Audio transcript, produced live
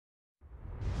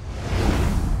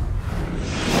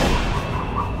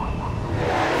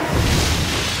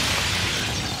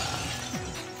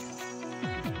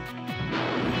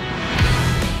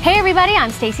everybody,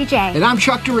 I'm Stacey J. And I'm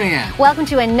Chuck Duran. Welcome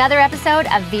to another episode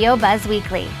of VO Buzz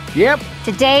Weekly. Yep.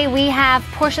 Today we have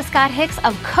Portia Scott-Hicks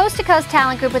of Coast to Coast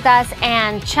Talent Group with us,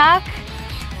 and Chuck.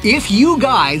 If you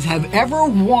guys have ever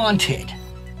wanted,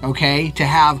 okay, to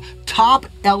have top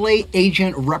LA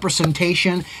agent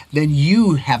representation, then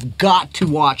you have got to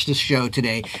watch this show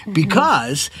today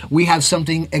because we have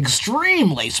something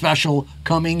extremely special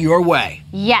coming your way.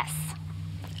 Yes.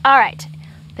 All right.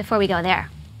 Before we go there,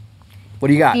 what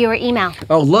do you got? viewer email.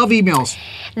 Oh, love emails.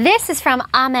 This is from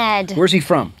Ahmed. Where's he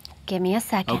from? Give me a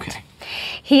second. Okay.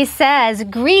 He says,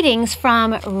 greetings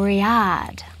from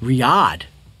Riyadh. Riyadh.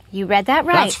 You read that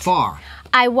right. That's far.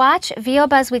 I watch VO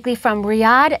Buzz Weekly from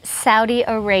Riyadh, Saudi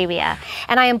Arabia,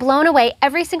 and I am blown away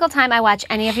every single time I watch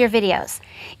any of your videos.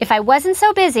 If I wasn't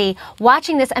so busy,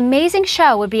 watching this amazing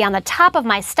show would be on the top of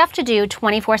my stuff to do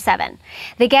 24/7.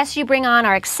 The guests you bring on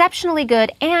are exceptionally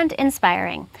good and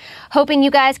inspiring. Hoping you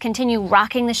guys continue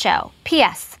rocking the show.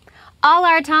 P.S. All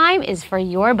our time is for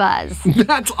your buzz.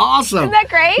 That's awesome. Isn't that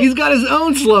great? He's got his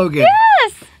own slogan.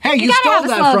 Yes! Hey, you stole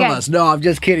that from us. No, I'm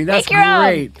just kidding. That's Make your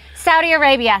great. Own. Saudi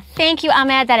Arabia. Thank you,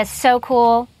 Ahmed. That is so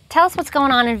cool. Tell us what's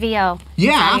going on in VO.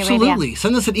 Yeah, Saudi absolutely. Arabia.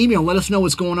 Send us an email. Let us know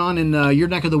what's going on in your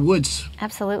neck of the woods.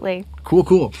 Absolutely. Cool,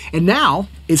 cool. And now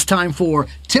it's time for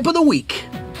Tip of the Week.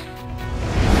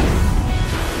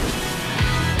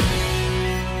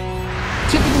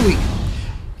 Tip of the Week.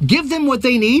 Give them what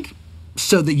they need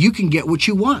so that you can get what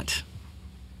you want.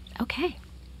 Okay.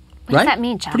 What does that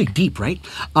mean, Chuck? Pretty deep, right?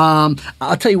 I'll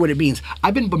tell you what it means.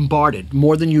 I've been bombarded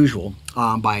more than usual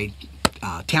by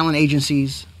talent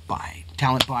agencies, by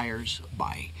talent buyers,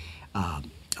 by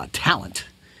talent.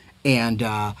 And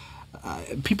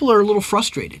people are a little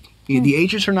frustrated. The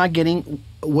agents are not getting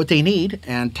what they need,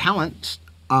 and talents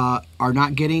are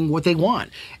not getting what they want.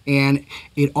 And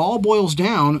it all boils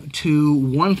down to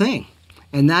one thing,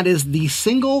 and that is the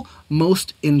single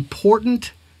most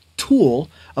important tool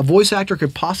a voice actor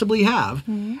could possibly have,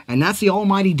 and that's the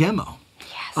almighty demo.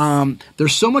 Yes.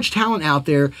 There's so much talent out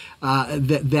there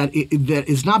that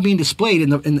is not being displayed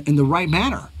in the right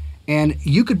manner. And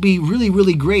you could be really,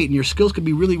 really great, and your skills could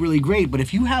be really, really great, but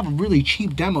if you have a really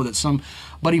cheap demo that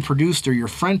somebody produced or your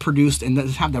friend produced and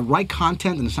doesn't have the right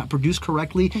content and it's not produced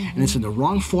correctly and it's in the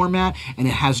wrong format and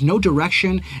it has no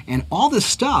direction and all this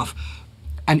stuff,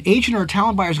 an agent or a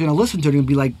talent buyer is going to listen to it and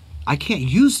be like, I can't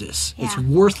use this. Yeah. It's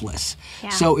worthless. Yeah.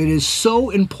 So it is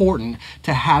so important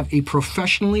to have a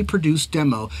professionally produced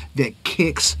demo that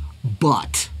kicks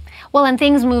butt. Well, and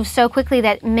things move so quickly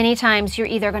that many times you're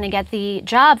either going to get the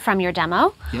job from your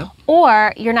demo,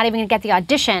 or you're not even going to get the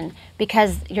audition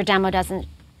because your demo doesn't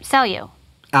sell you.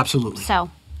 Absolutely.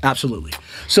 So. Absolutely.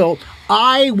 So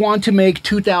I want to make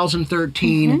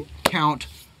 2013 count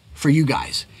for you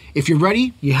guys. If you're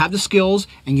ready, you have the skills,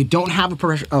 and you don't have a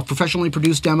professionally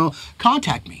produced demo,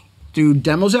 contact me through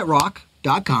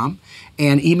demos@rock.com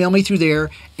and email me through there,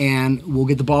 and we'll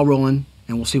get the ball rolling,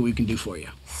 and we'll see what we can do for you.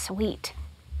 Sweet.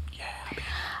 Yeah.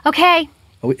 Okay.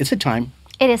 Oh, it's a time.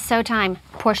 It is so time.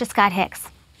 Portia Scott-Hicks.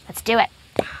 Let's do it.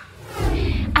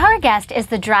 Our guest is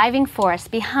the driving force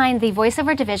behind the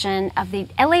voiceover division of the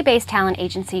LA-based talent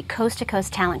agency Coast to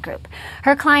Coast Talent Group.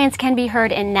 Her clients can be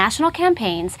heard in national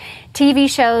campaigns, TV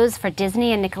shows for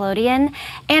Disney and Nickelodeon,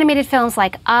 animated films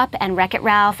like Up and Wreck-It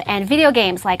Ralph, and video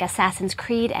games like Assassin's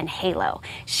Creed and Halo.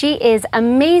 She is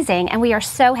amazing, and we are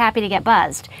so happy to get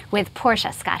buzzed with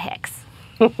Portia Scott-Hicks.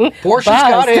 Portia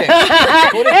Scott-Hicks.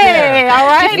 Hey, all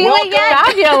right.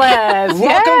 Fabulous.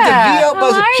 Welcome to VO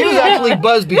Buzz. She was actually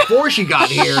buzzed before she got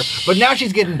here, but now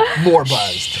she's getting more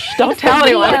buzzed. Don't tell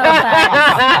anyone.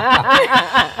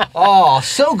 Oh,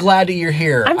 so glad that you're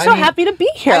here. I'm so happy to be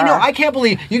here. I know. I can't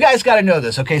believe you guys got to know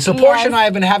this. Okay, so Portia and I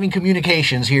have been having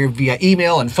communications here via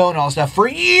email and phone and all stuff for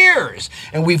years,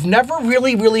 and we've never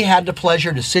really had the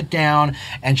pleasure to sit down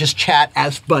and just chat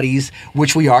as buddies,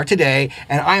 which we are today.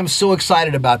 And I am so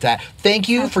excited about that. Thank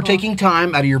you for taking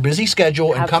time out of your busy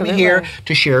schedule and coming here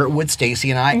to share it with Stacey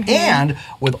and I and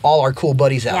with all our cool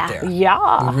buddies out there.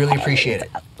 Yeah. We really appreciate it.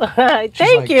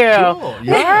 Thank you. Cool.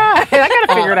 Yeah. I got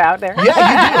to figure it out there. Yeah,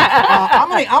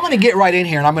 you do. I'm gonna get right in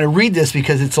here and I'm gonna read this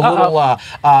because it's a little.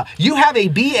 You have a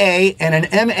BA and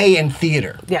an MA in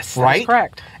theater. Yes, right? That's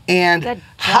correct. And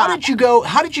how did you go?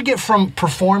 How did you get from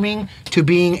performing to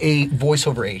being a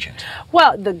voiceover agent?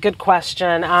 Well, good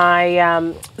question.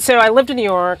 So I lived in New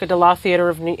York, at the Law Theater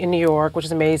in New York, which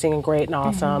is amazing and great and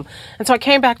awesome. And so I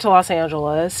came back to Los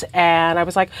Angeles, and I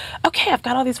was like, okay, I've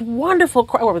got all these wonderful.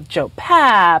 I worked with Joe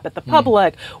Papp at the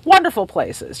Public, wonderful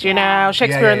places, you know,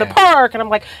 Shakespeare in the Park, and I'm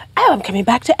like, oh, I'm coming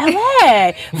back to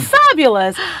LA,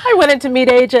 fabulous. I went in to meet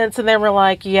agents, and they were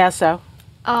like, yeah, so.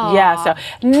 Oh. Yeah, so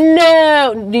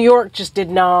no, New York just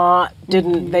didn't,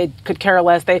 they could care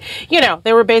less. They,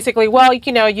 they were basically, well, you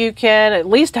can at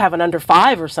least have an under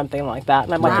 5 or something like that.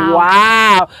 And I'm like,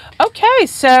 wow. Okay,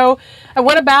 so I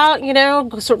went about,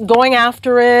 sort of going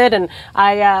after it, and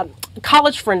a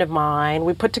college friend of mine,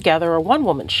 we put together a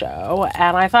one-woman show,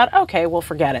 and I thought, okay, well,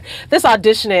 forget it. This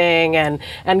auditioning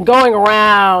and going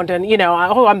around, and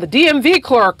I'm the DMV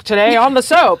clerk today on the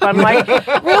soap. I'm like,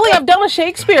 really, I've done a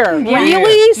Shakespeare,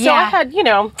 really? So I had,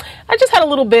 I just had a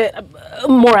little bit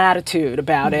more attitude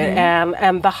about it,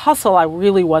 and the hustle I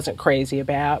really wasn't crazy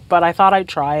about, but I thought I'd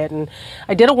try it, and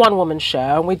I did a one-woman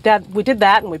show, and we did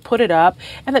that, and we put it up,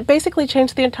 and it basically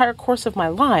changed the entire course of my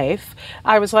life.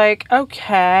 I was like,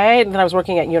 okay. And then I was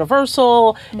working at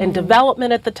Universal in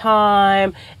development at the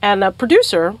time, and a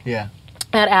producer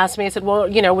had asked me, he said, well,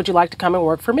 would you like to come and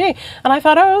work for me? And I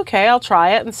thought, oh, okay, I'll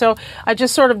try it. And so I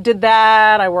just sort of did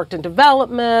that. I worked in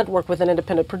development, worked with an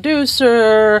independent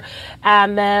producer,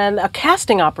 and then a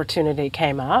casting opportunity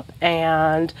came up,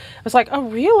 and I was like, oh,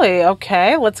 really?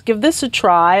 Okay, let's give this a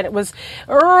try. And it was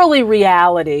early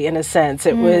reality, in a sense.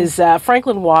 It was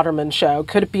Franklin Waterman show,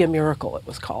 Could It Be a Miracle, it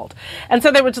was called. And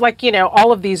so they were just like,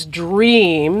 all of these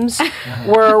dreams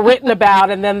were written about,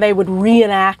 and then they would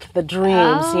reenact the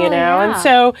dreams, And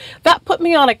so that put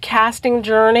me on a casting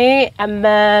journey, and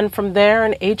then from there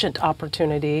an agent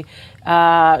opportunity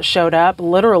showed up.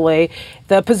 Literally,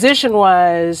 the position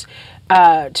was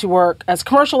to work as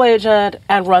commercial agent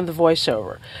and run the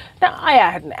voiceover. Now, I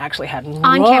hadn't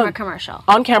on-camera commercial.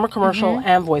 On-camera commercial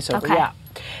and voiceover, yeah.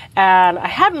 And I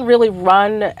hadn't really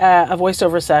run a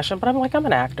voiceover session, but I'm like, I'm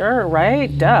an actor, right?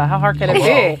 Duh, how hard can it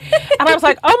be? And I was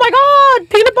like, oh my God,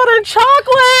 peanut butter and chocolate!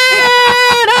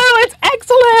 Oh, it's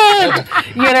excellent!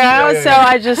 So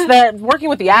I just, working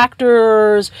with the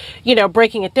actors,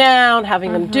 breaking it down,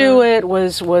 having them do it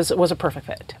was a perfect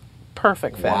fit.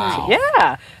 Perfect fit. Wow.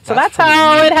 Yeah. So that's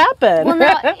how it happened. Well,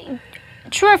 now,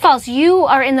 true or false, you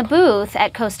are in the booth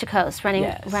at Coast to Coast running.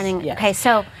 Yes. Okay,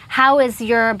 so how is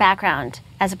your background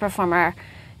as a performer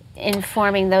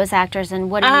informing those actors, and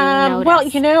what do you notice?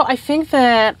 Well, I think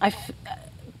that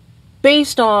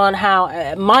based on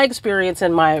how my experience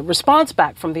and my response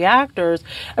back from the actors,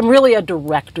 I'm really an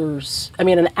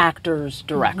actor's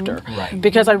director, Right.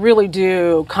 because I really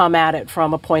do come at it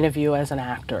from a point of view as an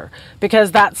actor,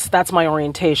 because that's my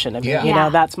orientation.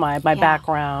 That's my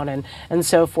background and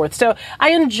so forth. So I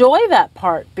enjoy that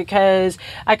part, because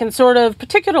I can sort of,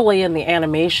 particularly in the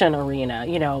animation arena,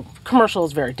 commercial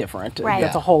is very different. Right.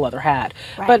 That's a whole other hat.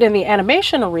 Right. But in the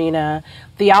animation arena,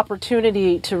 the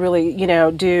opportunity to really,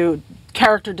 do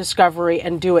character discovery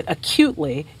and do it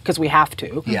acutely, because we have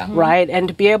to, right? And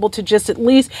to be able to just at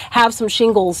least have some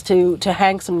shingles to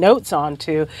hang some notes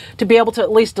onto, to be able to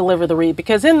at least deliver the read.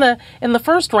 Because in the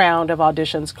first round of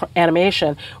auditions,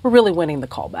 animation, we're really winning the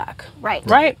callback. Right.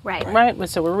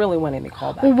 So we're really winning the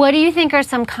callback. Well, what do you think are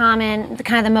some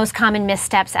the most common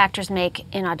missteps actors make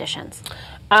in auditions?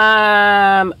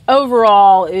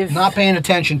 Overall, if Not paying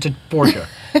attention to Portia.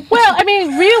 well,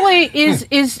 really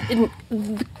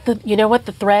you know what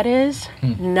the threat is?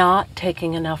 Not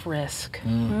taking enough risk.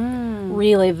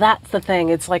 Really, that's the thing.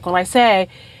 It's like when I say,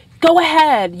 go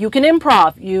ahead, you can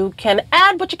improv, you can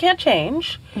add, but you can't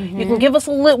change. You can give us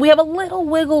we have a little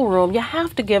wiggle room. You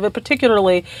have to give it,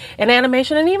 particularly in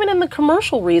animation and even in the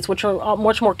commercial reads, which are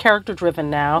much more character driven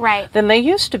now than they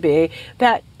used to be,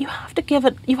 that you have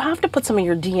to put some of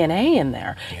your DNA in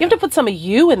there. You have to put some of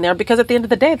you in there, because at the end of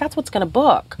the day, that's what's going to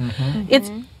book.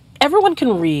 Everyone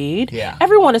can read.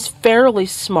 Everyone is fairly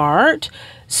smart.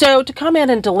 So to come in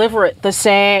and deliver it the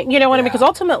same, you know what I mean? Because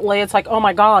ultimately it's like, oh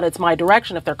my God, it's my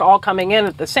direction. If they're all coming in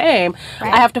at the same,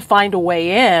 I have to find a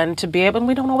way in to be able, and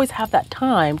we don't always have that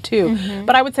time too.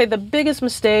 But I would say the biggest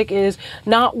mistake is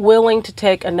not willing to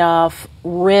take enough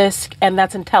risk, and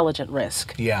that's intelligent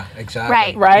risk. Yeah,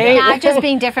 exactly. Right? Not just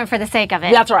being different for the sake of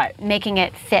it. That's right. Making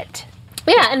it fit.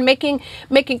 Yeah, and making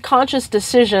conscious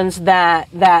decisions that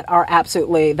are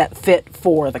absolutely, that fit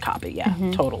for the copy. Yeah,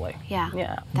 totally.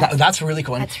 Yeah. That's really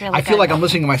cool. That's really I feel good. like I'm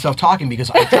listening to myself talking, because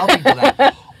I tell people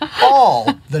that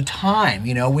all the time.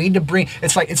 We need to bring.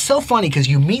 It's like, it's so funny, because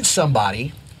you meet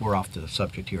somebody. We're off the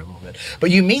subject here a little bit, but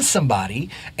you meet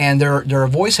somebody and they're a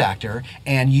voice actor,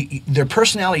 and their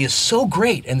personality is so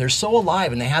great and they're so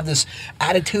alive and they have this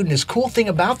attitude and this cool thing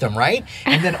about them, right?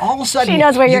 And then all of a sudden, She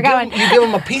knows where you're going. You give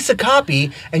them a piece of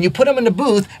copy and you put them in the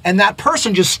booth, and that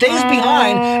person just stays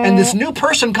behind, and this new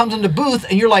person comes in the booth,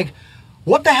 and you're like,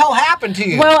 What the hell happened to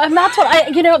you? Well, and that's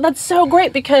what that's so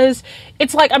great because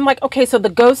it's like, I'm like, okay, so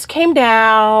the ghosts came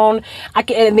down,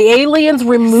 and the aliens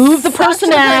removed the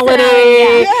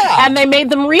personality, and they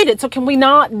made them read it. So can we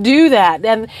not do that?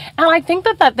 And I think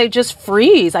that they just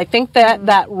freeze. I think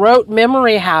that rote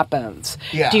memory happens.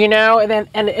 Yeah. Do you know? And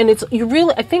it's, you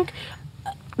really, I think,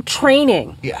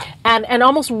 training and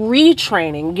almost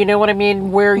retraining, you know what I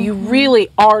mean, where you really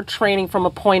are training from a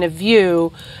point of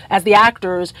view as the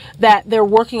actors that they're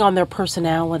working on their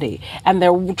personality and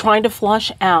they're trying to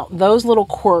flush out those little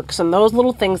quirks and those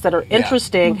little things that are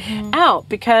interesting out,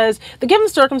 because the given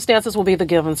circumstances will be the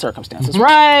given circumstances,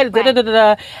 right?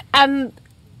 And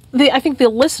I think the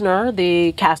listener,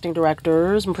 the casting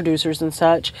directors and producers and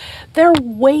such, they're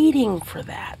waiting for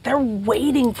that. They're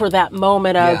waiting for that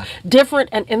moment of different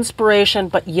and inspiration,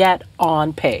 but yet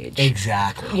on page.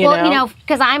 Exactly. You know,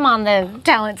 because I'm on the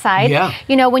talent side. Yeah.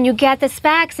 You know, when you get the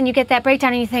specs and you get that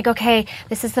breakdown and you think, okay,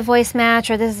 this is the voice match,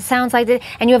 or this sounds like this,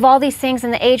 and you have all these things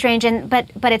in the age range,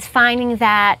 but it's finding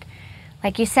that,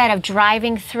 like you said, of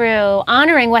driving through,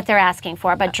 honoring what they're asking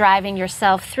for, but driving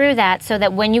yourself through that so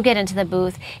that when you get into the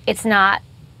booth, it's not,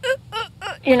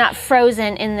 you're not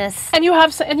frozen in this. And you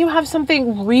have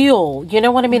something real, you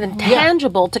know what I mean, and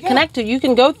tangible to connect to. You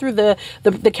can go through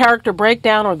the character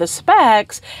breakdown or the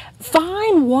specs,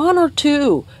 find one or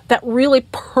two that really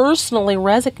personally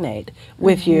resonate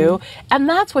with you, and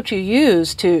that's what you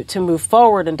use to move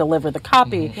forward and deliver the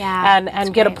copy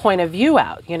and get a point of view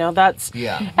out. You know, that's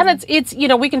and it's you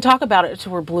know, we can talk about it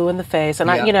till we're blue in the face,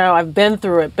 and I've been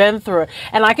through it,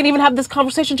 and I can even have this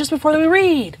conversation just before we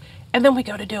read. And then we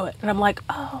go to do it, and I'm like,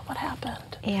 "Oh, what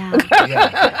happened?" Yeah.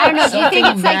 I don't know. Do you think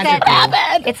it's like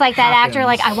that? It's like that actor,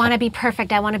 like, I want to be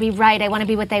perfect, I want to be right, I want to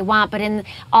be what they want, but in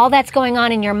all that's going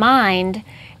on in your mind,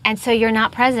 and so you're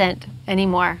not present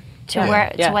anymore to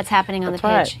what's happening on the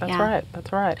page.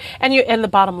 That's right. And the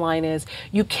bottom line is,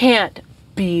 you can't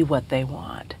be what they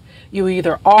want. You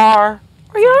either are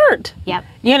or you aren't. Yep.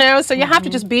 You know, so you have to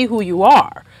just be who you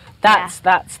are. That's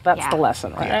the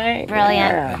lesson, right?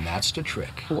 Brilliant. And that's the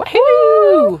trick.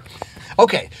 Woohoo!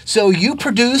 Okay, so you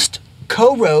produced,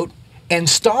 co-wrote, and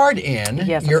starred in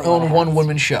your own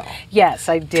one-woman show. Yes,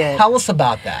 I did. Tell us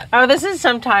about that. Oh, this is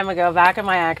some time ago, back in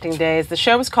my acting days. The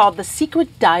show was called The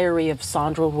Secret Diary of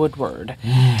Sandra Woodward.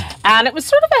 And it was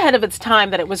sort of ahead of its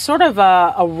time, that it was sort of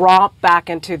a romp back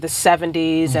into the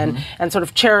 70s and sort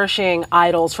of cherishing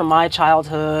idols from my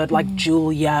childhood, like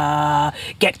Julia,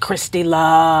 Get Christy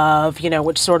Love, you know,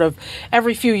 which sort of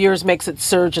every few years makes it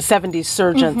surge, a 70s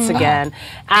surgence again.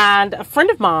 And a friend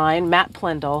of mine, Matt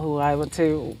Plendel, who I went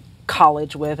to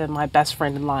college with and my best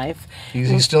friend in life. Is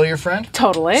he still your friend?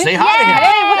 Totally. Say hi to him.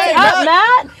 Hey, what's up,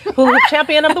 Matt? Hula hoop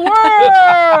champion of the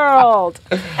world.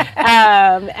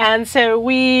 And so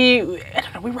we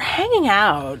were hanging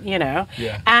out, you know,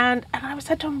 and I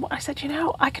said to him, I said, you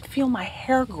know, I could feel my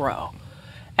hair grow.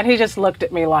 And he just looked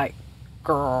at me like,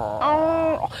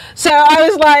 girl. So I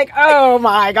was like, oh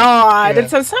my God. And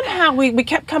so somehow we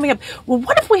kept coming up, well,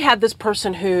 what if we had this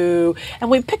person who, and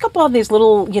we pick up on these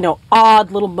little, you know, odd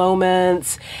little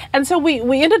moments. And so we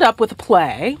ended up with a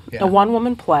play, a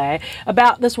one-woman play,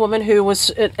 about this woman who was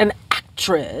an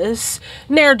actress,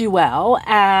 ne'er-do-well,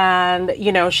 and,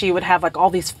 you know, she would have like all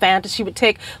these fantasies. She would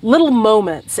take little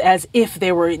moments as if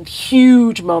they were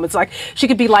huge moments. Like she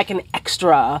could be like an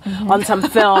extra on some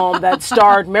film that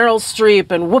starred Meryl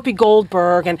Streep and Whoopi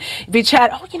Goldberg, and we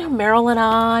chat, oh, you know, Meryl and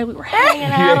I, we were hanging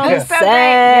out on the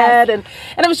set, and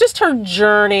it was just her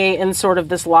journey in sort of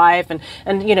this life,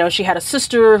 and you know, she had a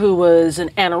sister who was an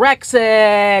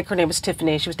anorexic. Her name was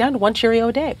Tiffany. She was down to 1 Cheerio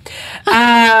a day.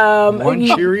 1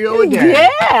 Cheerio a day.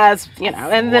 Yes, you know,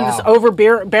 and then this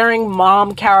overbearing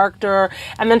mom character,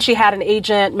 and then she had an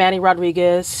agent, Manny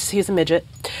Rodriguez. He's a midget.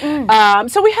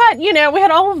 So we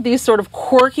had all of these sort of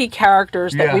quirky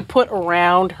characters that we put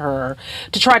around her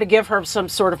to try to give her some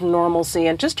sort of normalcy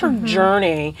and just her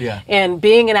journey in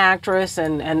being an actress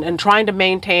and trying to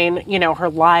maintain, you know, her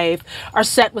life. Our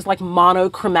set was like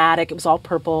monochromatic. It was all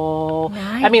purple.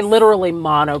 Nice. I mean, literally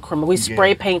monochromatic. We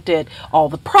spray painted all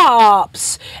the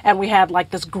props, and we had like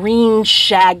this green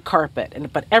shag carpet,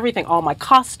 but everything, all my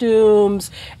costumes,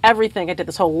 everything. I did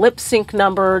this whole lip sync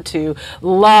number to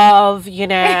Love, you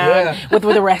know, with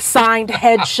there were assigned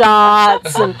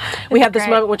headshots, and we had this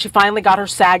moment when she finally got her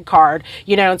SAG card,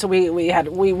 you know, and so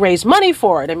we raised money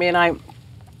for it. I mean,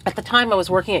 at the time I was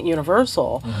working at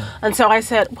Universal, and so I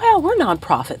said, well, we're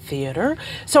nonprofit theater.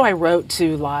 So I wrote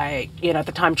to, like, you know, at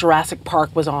the time Jurassic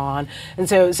Park was on, and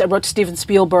so I wrote to Steven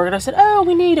Spielberg, and I said, oh,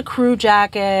 we need a crew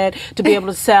jacket to be able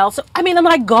to sell. So, I mean, and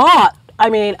I got I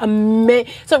mean,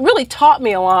 so it really taught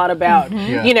me a lot about,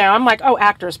 you know, I'm like, oh,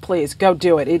 actors, please go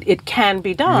do it. It can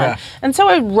be done. Yeah. And so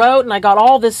I wrote, and I got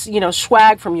all this, you know,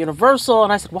 swag from Universal,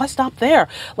 and I said, why stop there?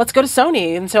 Let's go to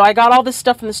Sony. And so I got all this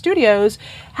stuff from the studios,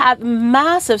 had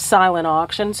massive silent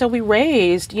auction. So we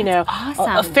raised, you know,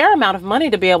 a fair amount of money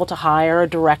to be able to hire a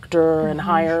director and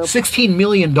hire $16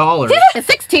 million.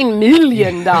 $16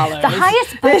 million. The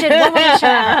highest budget woman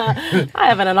show. I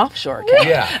have an offshore account.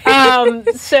 Yeah.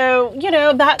 So, you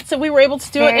know, so we were able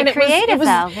to do it. And Creative, it was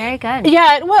though. Very good.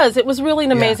 Yeah, it was. It was really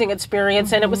an amazing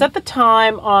experience. And it was at the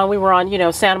time we were on, you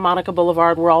know, Santa Monica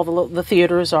Boulevard, where all the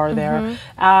theaters are there.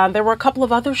 There were a couple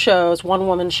of other shows,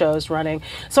 one-woman shows running.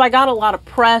 So I got a lot of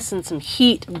press and some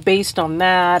heat based on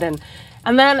that. And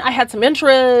then I had some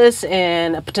interest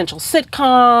in a potential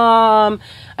sitcom.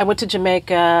 I went to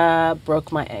Jamaica,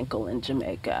 broke my ankle in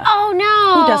Jamaica. Oh,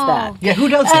 no. Who does that? Yeah, who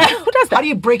does that? Who does that? How do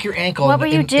you break your ankle What were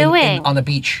you doing? on the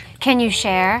beach? Can you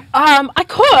share? I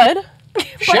could.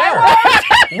 Share.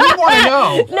 We want to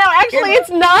know. No, actually, it's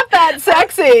not that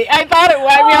sexy. I thought it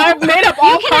was. I mean, I've made up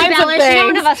all kinds of things.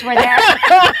 None of us were there.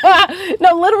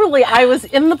 No, literally, I was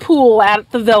in the pool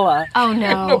at the villa. Oh,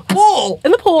 no. Pool.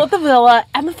 In the pool at the villa,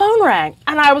 and the phone rang.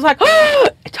 And I was like, oh,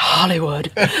 it's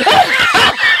Hollywood. True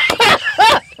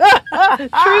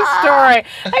story.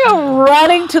 I go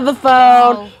running to the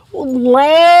phone.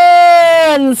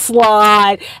 Landslide,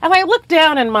 and I look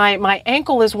down, and my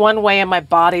ankle is one way and my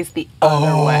body's the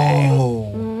other way.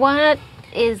 What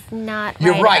is not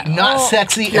You're right. Not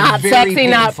sexy and Not very sexy,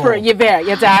 painful. not pretty.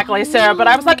 Exactly. So, but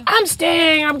I was like, I'm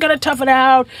staying. I'm gonna tough it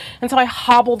out. And so I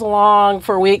hobbled along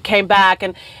for a week, came back,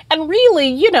 and really,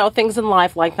 you know, things in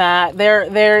life like that,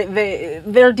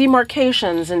 they're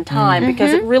demarcations in time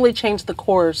because it really changed the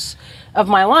course of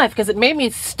my life, because it made me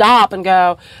stop and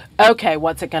go, okay,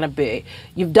 what's it going to be?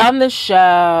 You've done this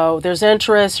show, there's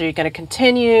interest, are you going to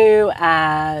continue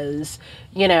as,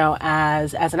 you know,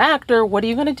 as an actor? What are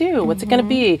you going to do? What's it going to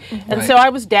be? And so I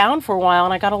was down for a while,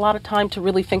 and I got a lot of time to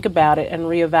really think about it and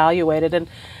reevaluate it, and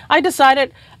I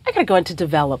decided I got to go into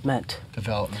development.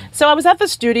 So I was at the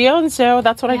studio, and so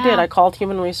that's what I did. I called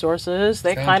Human Resources.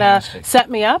 They kind of set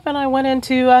me up, and I went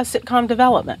into sitcom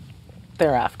development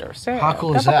thereafter. So how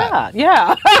cool is that?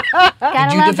 Yeah.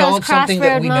 Did you develop something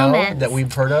that we know, that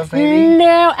we've heard of, maybe?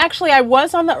 No, actually, I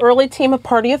was on the early team of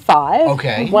Party of Five.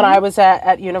 Okay. When I was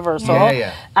at Universal.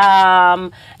 Yeah.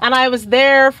 And I was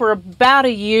there for about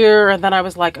a year, and then I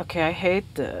was like, okay, I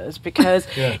hate this, because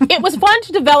it was fun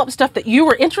to develop stuff that you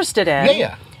were interested in.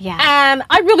 Yeah. And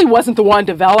I really wasn't the one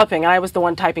developing. I was the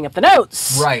one typing up the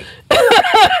notes. Right.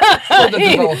 For the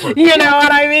developer. You know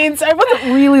what I mean? So I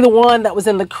wasn't really the one that was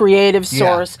in the creative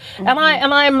source. And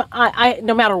I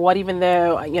no matter what, even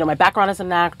though, you know, my background as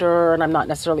an actor and I'm not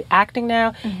necessarily acting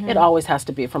now, it always has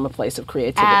to be from a place of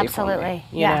creativity. Absolutely.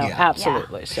 For me, you know,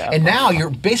 absolutely. So. And now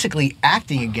you're basically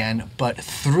acting again, but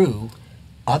through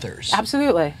others.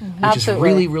 Absolutely. Which is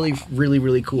really, really, really,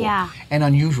 really cool. Yeah. And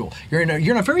unusual. You're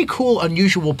in a very cool,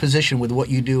 unusual position with what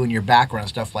you do and your background and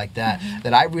stuff like that,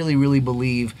 that I really, really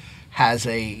believe has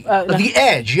the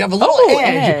edge. You have a little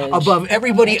edge above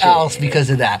everybody else because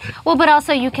of that. Well, but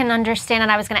also you can understand,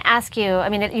 and I was going to ask you, I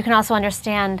mean, you can also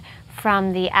understand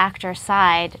from the actor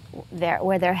side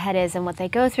where their head is and what they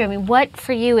go through. I mean, what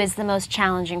for you is the most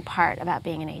challenging part about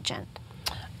being an agent?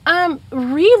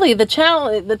 Really, the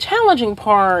challenging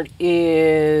part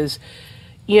is,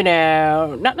 you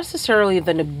know, not necessarily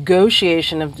the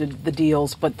negotiation of the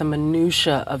deals, but the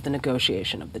minutia of the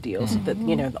negotiation of the deals. That,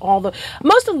 you know,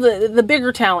 most of the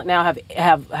bigger talent now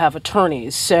have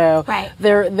attorneys, so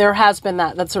there has been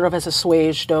that sort of has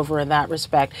assuaged over in that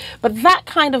respect. But that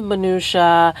kind of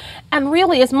minutia, and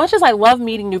really, as much as I love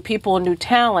meeting new people and new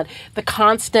talent, the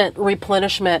constant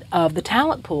replenishment of the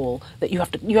talent pool that you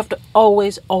have to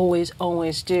always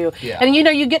do. Yeah. And you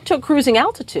know, you get to a cruising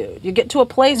altitude. You get to a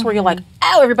place where you're like,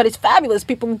 oh, everybody's fabulous,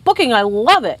 people booking, I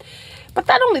love it. But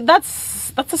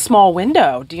that's a small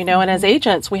window, do you know? And as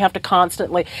agents, we have to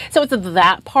constantly. So it's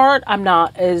that part. I'm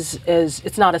not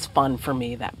it's not as fun for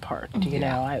me, that part. Do you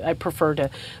know? I prefer to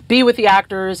be with the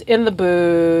actors in the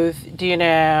booth. Do you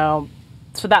know?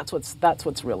 So that's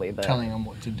what's really the telling them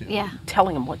what to do. Yeah,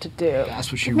 telling them what to do.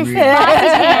 That's what you really.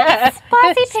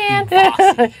 Bossy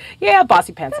pants. Yeah,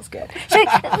 bossy pants is good.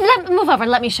 Move over.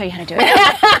 Let me show you how to do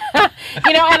it.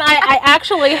 You know, and I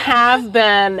actually have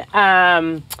been.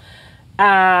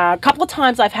 A couple of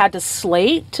times I've had to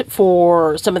slate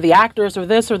for some of the actors or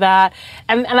this or that,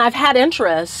 and I've had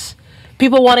interest.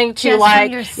 People wanting to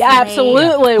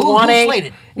absolutely wanting. Who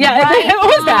slated? Yeah, who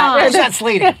was that? Who's that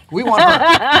slated? We want her.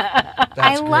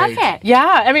 That's love it.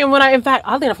 Yeah, I mean,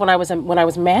 oddly enough, when I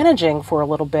was managing for a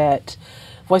little bit,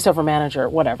 voiceover manager,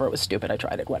 whatever. It was stupid. I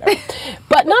tried it, whatever.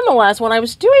 But nonetheless, when I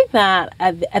was doing that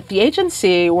at the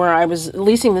agency where I was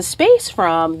leasing the space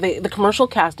from, the commercial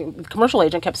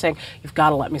agent kept saying, "You've got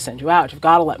to let me send you out. You've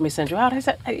got to let me send you out." I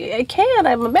said, I can't.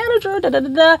 I'm a manager, da da da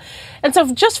da. And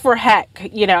so just for heck,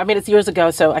 you know, I mean, it's years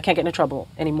ago, so I can't get into trouble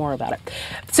anymore about it.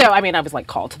 So, I mean, I was like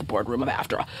called to the boardroom of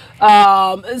AFTRA.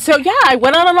 So yeah, I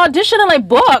went on an audition and I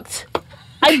booked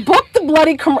the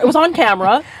bloody, it was on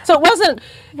camera, so it wasn't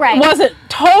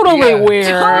totally weird.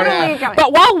 Totally.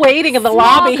 But while waiting in the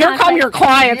lobby, here come your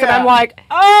clients, and I'm like,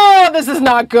 oh, this is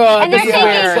not good. And they're This is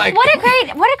thinking, weird. like-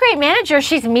 what a great manager.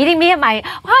 She's meeting me at my,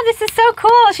 wow, this is so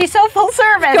cool. She's so full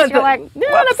service. You're like, yeah,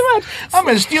 not so much. I'm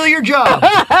going to steal your job. So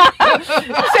yeah,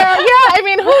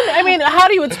 I mean, how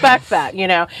do you expect that, you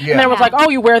know? Yeah. And then it was like, oh,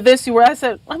 you wear this, you wear. I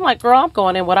said, I'm like, girl, I'm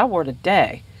going in what I wore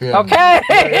today. Yeah. Okay.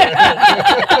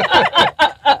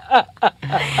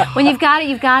 when you've got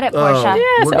it, Portia.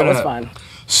 Yeah, We're so it was gonna- fun.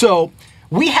 So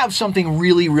we have something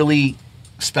really, really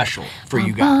special for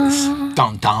you guys.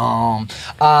 Dun dun.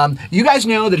 You guys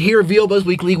know that here at VO Buzz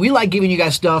Weekly, we like giving you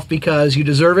guys stuff because you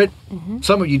deserve it.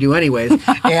 Some of you do, anyways.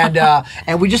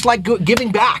 And we just like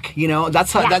giving back. You know,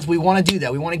 that's we want to do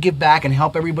that. We want to give back and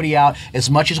help everybody out as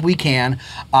much as we can.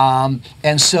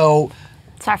 And so.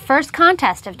 It's our first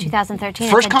contest of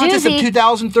 2013. First It's a contest of doozy.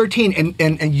 2013,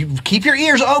 and you keep your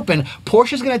ears open.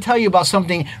 Portia's going to tell you about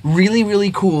something really,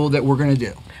 really cool that we're going to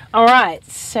do. All right,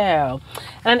 so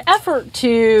in an effort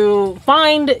to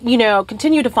find,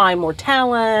 continue to find more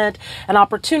talent, an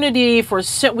opportunity for,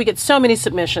 we get so many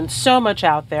submissions, so much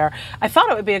out there, I thought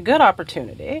it would be a good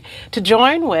opportunity to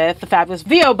join with the fabulous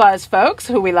VO Buzz folks,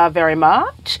 who we love very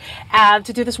much, and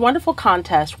to do this wonderful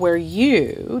contest where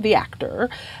you, the actor,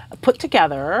 put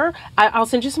together, I'll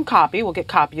send you some copy, we'll get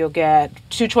copy, you'll get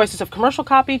 2 choices of commercial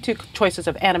copy, 2 choices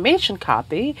of animation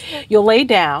copy, you'll lay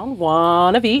down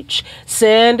 1 of each,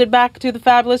 send it back to the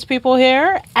fabulous people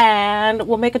here, and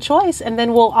we'll make a choice, and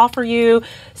then we'll offer you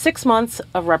 6 months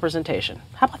of representation.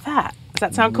 How about that? Does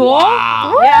that sound cool?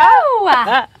 Wow.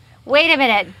 Yeah. Wait a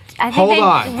minute. I think Hold they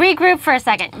on. regroup for a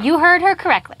second. You heard her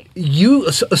correctly.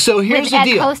 So here's the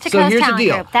deal. Coast to So Coast here's the Talent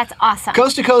deal. Group. That's awesome.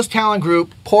 Coast to Coast Talent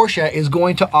Group, Portia is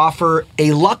going to offer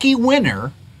a lucky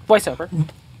winner Voiceover.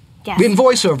 Yes. in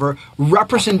voiceover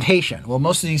representation. Well,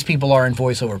 most of these people are in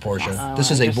voiceover, Portia. Yes. This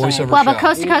is a voiceover Well, show. but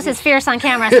Coast to Coast is fierce on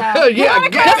camera, so yeah,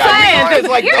 saying,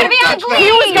 like, you're gonna be on don't touch Glee. that.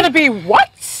 He was going to be what?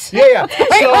 Yeah. you're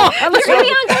gonna be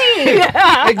on Glee.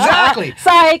 Exactly.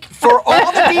 Psych. For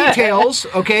all the details,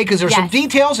 okay, because there's some Yes.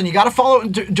 details and you got to follow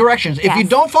directions. If you Yes.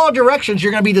 don't follow directions,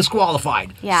 you're going to be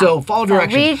disqualified. Yeah. So follow So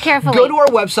directions. read carefully. Go to our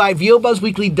website,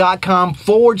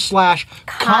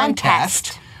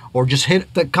 VOBuzzweekly.com/contest, or just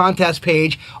hit the contest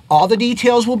page. All the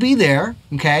details will be there,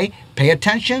 okay? Pay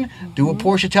attention. Do what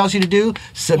Portia tells you to do.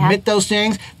 Submit Yep. those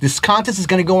things. This contest is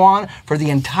going to go on for the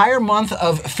entire month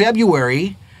of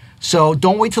February. So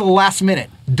don't wait till the last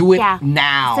minute. Do it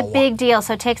now. It's a big deal.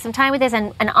 So take some time with this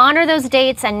and honor those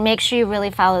dates and make sure you really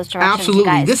follow those directions. you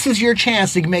Absolutely. guys. This is your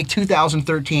chance to make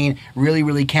 2013 really,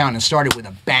 really count and start it with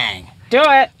a bang. Do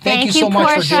it. Thank you you, so much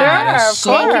for Portia. doing that. Sure, It's of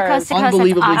so Thank you, course. Coast to Coast. That's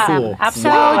unbelievably awesome. cool.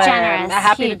 Absolutely. So generous.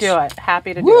 Happy to Huge. do it.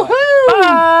 Happy to do Woohoo! it.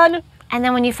 Fun. And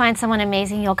then when you find someone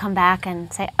amazing, you'll come back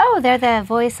and say, oh, they're the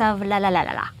voice of la la la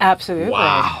la la. Absolutely.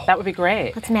 Wow. That would be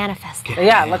great. Let's manifest that.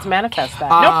 Yeah, let's manifest that.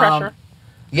 No pressure.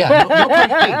 Yeah, no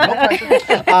pressure. Hey, no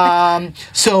pressure.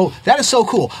 So that is so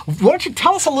cool. Why don't you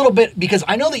tell us a little bit, because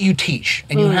I know that you teach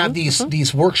and you have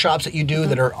these workshops that you do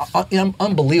that are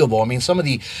unbelievable. I mean, some of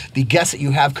the guests that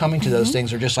you have coming to those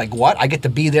things are just like, what? I get to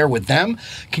be there with them.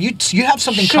 Can you have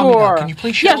something coming up? Can you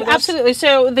please share with us? Absolutely.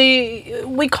 So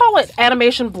we call it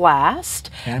Animation Blast,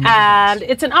 and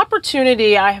it's an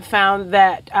opportunity. I have found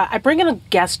that I bring in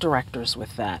guest directors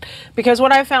with that, because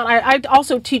what I found, I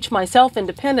also teach myself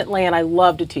independently, and I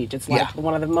love to teach. It's like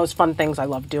one of the most fun things I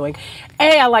love doing.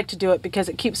 I like to do it because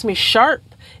it keeps me sharp.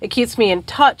 It keeps me in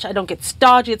touch. I don't get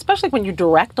stodgy, especially when you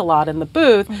direct a lot in the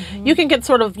booth. You can get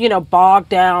sort of, bogged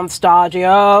down, stodgy.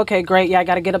 Oh, okay, great. Yeah, I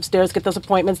got to get upstairs, get those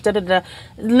appointments, da-da-da.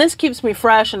 And this keeps me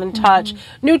fresh and in touch.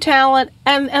 New talent,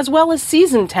 and as well as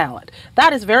seasoned talent.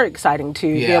 That is very exciting to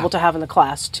be able to have in the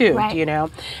class, too, Right.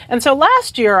 And so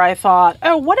last year I thought,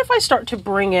 oh, what if I start to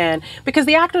bring in, because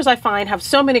the actors I find have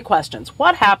so many questions.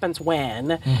 What happens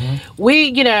when we,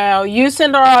 you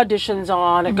send our auditions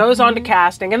on, it goes on to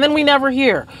casting, and then we never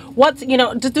hear. Do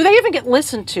they even get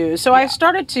listened to? So I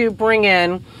started to bring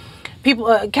in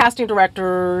people, casting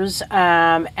directors,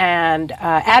 and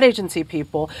ad agency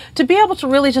people to be able to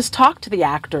really just talk to the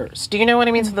actors. Do you know what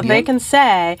I mean? So that they can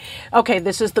say, okay,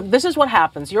 this is what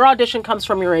happens. Your audition comes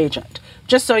from your agent,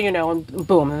 just so you know, and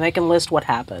boom, and they can list what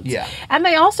happens. Yeah. And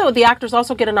the actors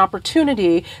also get an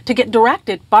opportunity to get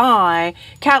directed by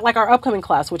like our upcoming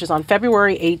class, which is on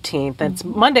February 18th. That's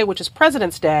Monday, which is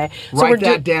President's Day. So Write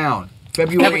that down.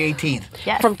 February 18th.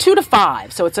 Yes. From 2 to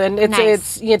 5. So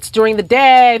Nice. it's during the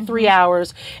day, 3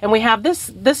 hours. And we have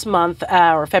this month,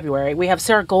 or February, we have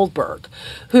Sara Goldberg,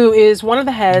 who is one of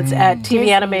the heads at TV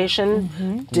Disney.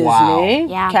 Animation Disney Wow.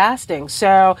 Yeah. casting.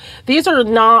 So these are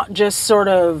not just sort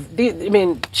of, I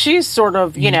mean, she's sort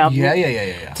of, you know, Yeah.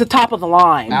 it's the top of the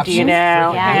line, do you Absolutely.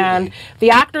 know? Yeah. And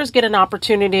the actors get an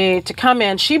opportunity to come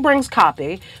in. She brings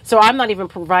copy, so I'm not even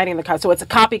providing the copy. So it's a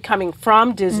copy coming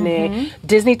from Disney,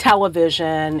 Disney Television,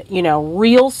 you know,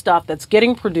 real stuff that's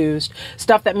getting produced,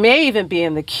 stuff that may even be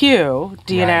in the queue,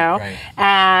 do you know? Right.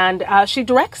 And she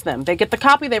directs them. They get the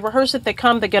copy, they rehearse it, they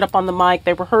come, they get up on the mic,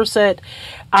 they rehearse it.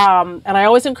 And I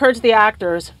always encourage the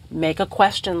actors, make a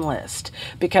question list,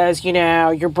 because, you know,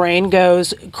 your brain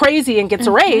goes crazy and gets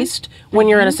erased when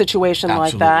you're in a situation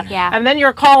like that. Absolutely. Yeah. And then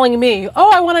you're calling me,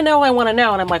 oh, I want to know.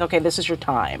 And I'm like, okay, this is your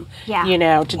time, Yeah. you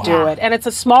know, to do Wow. it. And it's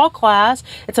a small class.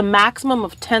 It's a maximum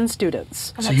of 10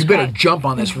 students. So you better jump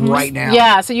on this right now.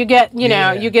 Yeah, so you get, you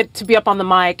know, Yeah. you get to be up on the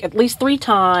mic at least 3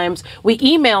 times. We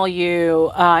email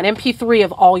you an MP3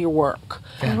 of all your work.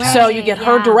 So you get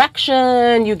her Yeah.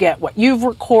 direction, you get what you've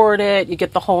recorded, you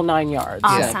get the whole 9 yards.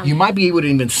 Awesome. You might be able to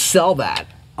even sell that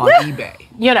on eBay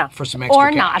You know. for some extra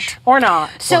Or cash. Or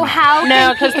not. So how?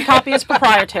 No, because the copy is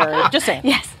proprietary. Just saying.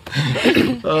 Yes.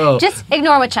 Just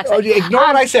ignore what Chuck said. Oh, yeah, ignore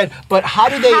what I said. But how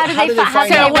do they find how out?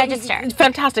 do they register?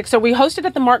 Fantastic. So we hosted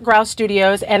at the Marc Graue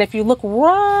Studios, and if you look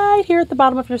right here at the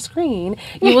bottom of your screen,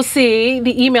 you will see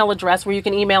the email address where you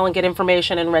can email and get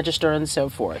information and register and so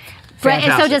forth. Right, and so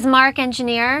Fantastic. does Mark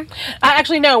engineer?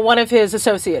 Actually, no, one of his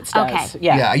associates does. Okay.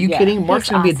 Yeah. Yeah, are you kidding? Mark's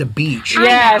going to be at the beach.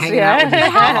 Yes, hanging out with yeah.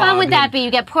 his How fun dog. would that be?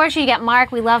 You get Portia, you get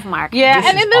Mark. We love Mark. Yeah, This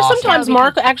and is then there's awesome. sometimes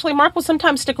That'll be Mark will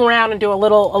sometimes stick around and do a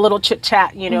little chit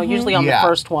chat, you know, usually on Yeah. the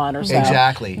first one or so.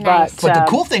 Exactly. Nice. But the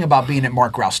cool thing about being at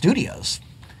Marc Graue Studios,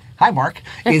 hi Mark,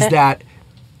 is that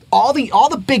all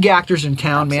the big actors in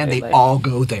town, man, they Absolutely. all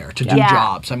go there to do Yeah.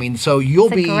 jobs. I mean, so you'll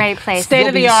It's a be great place. State you'll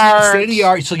of the be art. State of the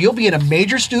art. So you'll be in a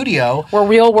major studio Where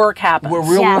real work happens. where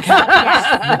real Yes. work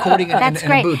happens, Yes. recording in, That's in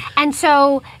great. a booth. And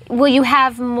so, will you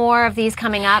have more of these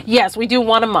coming up? Yes, we do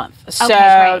one a month. So,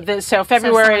 great. so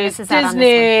February someone is misses out on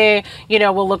this Disney. You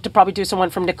know, we'll look to probably do someone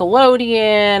from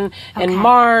Nickelodeon Okay. in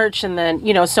March, and then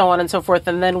so on and so forth.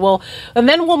 And then we'll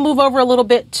move over a little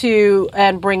bit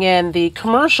and bring in the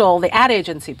commercial, the ad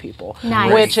agency people,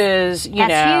 Nice. which is That's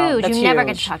huge. that's You never get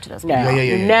huge. to talk to those No, people. Yeah.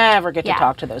 you never get to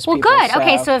talk to those well, people. good.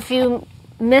 Okay, so if you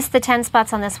miss the 10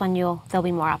 spots on this one, there'll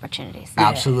be more opportunities.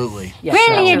 Absolutely. Yeah.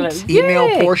 Brilliant. Absolutely. Email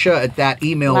Yay. Portia at that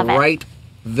email Love it. right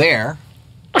there.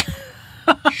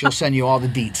 She'll send you all the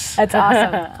deets. That's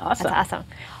awesome. That's awesome.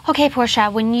 Okay, Portia,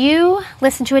 when you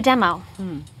listen to a demo,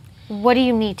 what do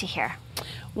you need to hear?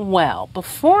 Well,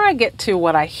 before I get to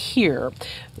what I hear,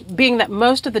 being that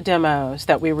most of the demos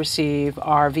that we receive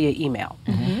are via email.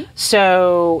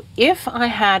 So if I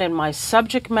had in my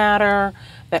subject matter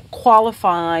that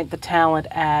qualified the talent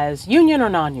as union or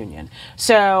non-union,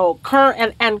 so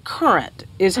current and current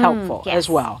is helpful yes, as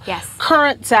well. yes.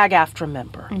 Current SAG-AFTRA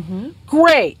member.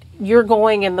 Great. You're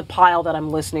going in the pile that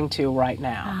I'm listening to right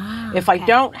now. If I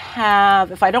don't have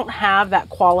that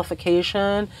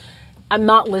qualification, I'm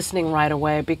not listening right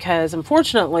away, because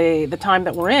unfortunately the time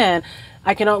that we're in,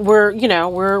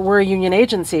 we're a union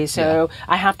agency, so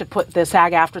I have to put the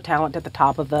SAG-AFTRA talent at the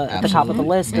top of the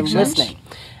list and Makes sense. listening.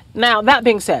 Now, that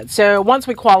being said, so once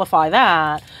we qualify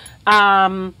that,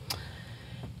 I'm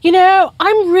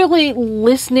really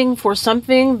listening for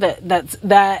something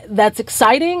that's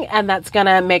exciting and that's going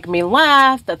to make me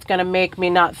laugh, that's going to make me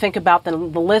not think about the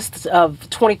lists of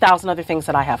 20,000 other things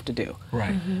that I have to do.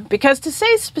 Right. Because to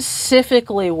say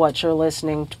specifically what you're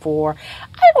listening for,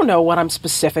 I don't know what I'm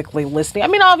specifically listening. I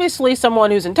mean, obviously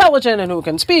someone who's intelligent and who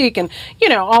can speak and,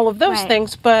 all of those Right.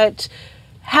 things, but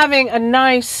having a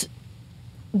nice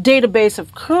database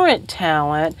of current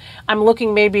talent, I'm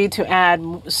looking maybe to add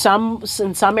in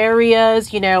some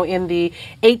areas, in the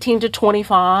 18 to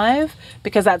 25,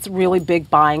 because that's really big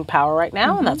buying power right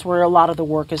now, and that's where a lot of the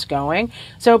work is going.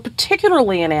 So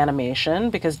particularly in animation,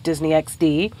 because Disney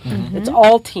XD, it's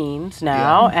all teens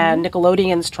now, and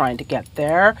Nickelodeon's trying to get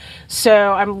there.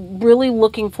 So I'm really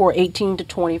looking for 18 to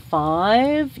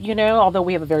 25, although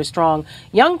we have a very strong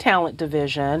young talent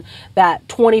division, that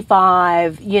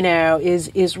 25, is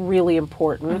is really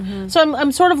important. So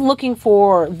I'm sort of looking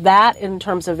for that in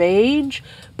terms of age,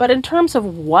 but in terms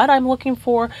of what I'm looking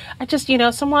for, I just,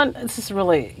 this is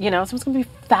really, someone's going to be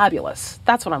fabulous.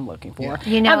 That's what I'm looking for.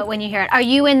 You know it when you hear it. Are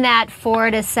you in that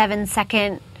 4 to 7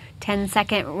 second,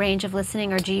 10-second range of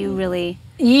listening, or do you really?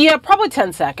 Yeah, probably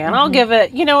 10 second. I'll give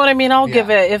it, you know what I mean? I'll give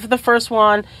it, if the first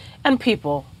one, and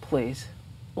people, please,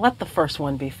 let the first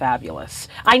one be fabulous.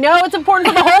 I know it's important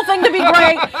for the whole thing to be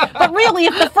great, but really,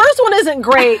 if the first one isn't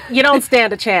great, you don't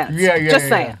stand a chance. Just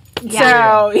saying.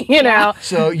 So,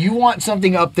 So you want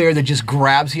something up there that just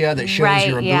grabs you, that shows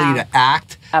your ability to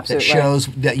act, that shows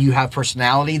that you have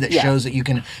personality, that shows that you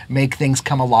can make things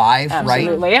come alive, right?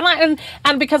 Absolutely.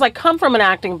 And because I come from an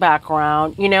acting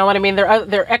background, you know what I mean? There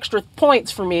are extra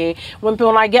points for me when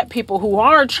I get people who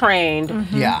are trained,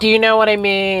 do you know what I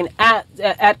mean,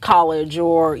 at college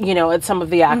or, at some of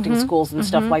the acting schools and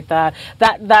stuff like that.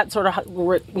 That sort of,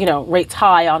 rates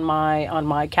high on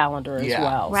my calendar as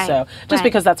well. So just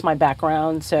because that's my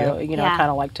background, so I kind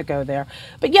of like to go there.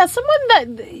 But yeah, someone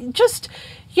that just,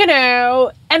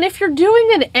 and if you're doing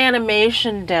an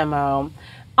animation demo,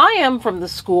 I am from the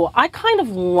school, I kind of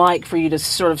like for you to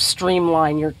sort of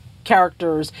streamline your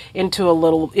characters into a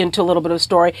little bit of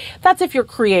story. That's if you're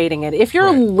creating it. If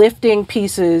you're lifting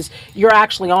pieces, you're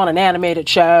actually on an animated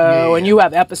show and you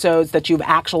have episodes that you've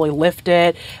actually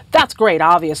lifted. That's great,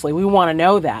 obviously. We want to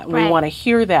know that. We want to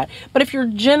hear that. But if you're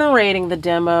generating the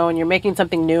demo and you're making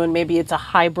something new and maybe it's a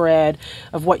hybrid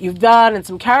of what you've done and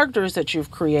some characters that you've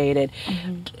created,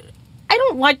 I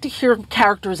don't like to hear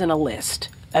characters in a list.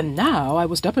 And now I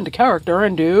will step into character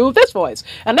and do this voice.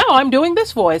 And now I'm doing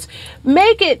this voice.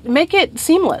 Make it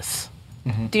seamless.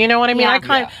 Do you know what I mean?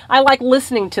 I like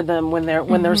listening to them when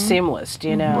they're seamless. Do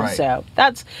you know? So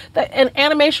that's and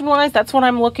animation wise, that's what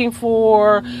I'm looking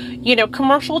for.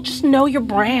 Commercial. Just know your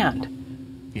brand.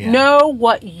 Know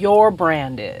what your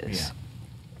brand is.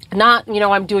 Not,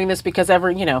 I'm doing this because I'm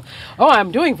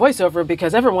doing voiceover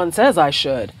because everyone says I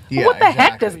should. Well, what the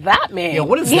heck does that mean? Yeah,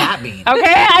 what does that mean? Okay,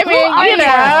 I mean,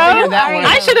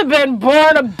 I should have been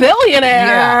born a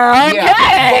billionaire.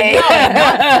 Okay.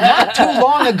 Not too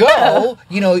long ago,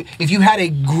 if you had a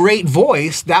great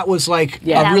voice, that was like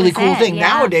a really cool thing.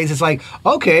 Nowadays, it's like,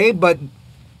 okay, but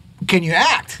can you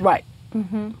act? Right.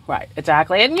 Right,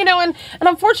 exactly. And and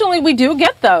unfortunately we do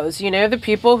get those, the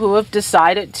people who have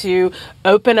decided to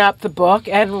open up the book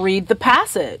and read the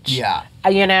passage.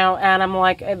 And I'm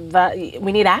like,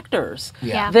 we need actors.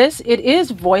 It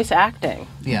is voice acting.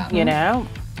 The end.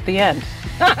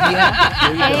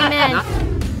 Amen.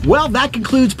 Well, that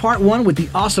concludes part 1 with the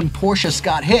awesome Portia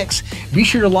Scott-Hicks. Be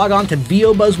sure to log on to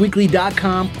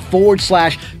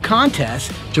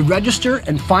vobuzzweekly.com/contest to register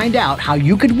and find out how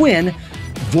you could win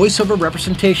voiceover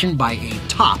representation by a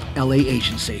top LA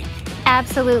agency.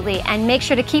 Absolutely, and make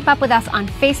sure to keep up with us on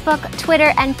Facebook,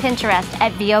 Twitter, and Pinterest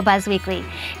at VO Buzz Weekly.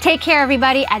 Take care,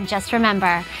 everybody, and just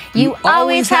remember, you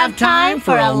always have time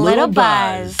for a little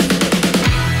buzz.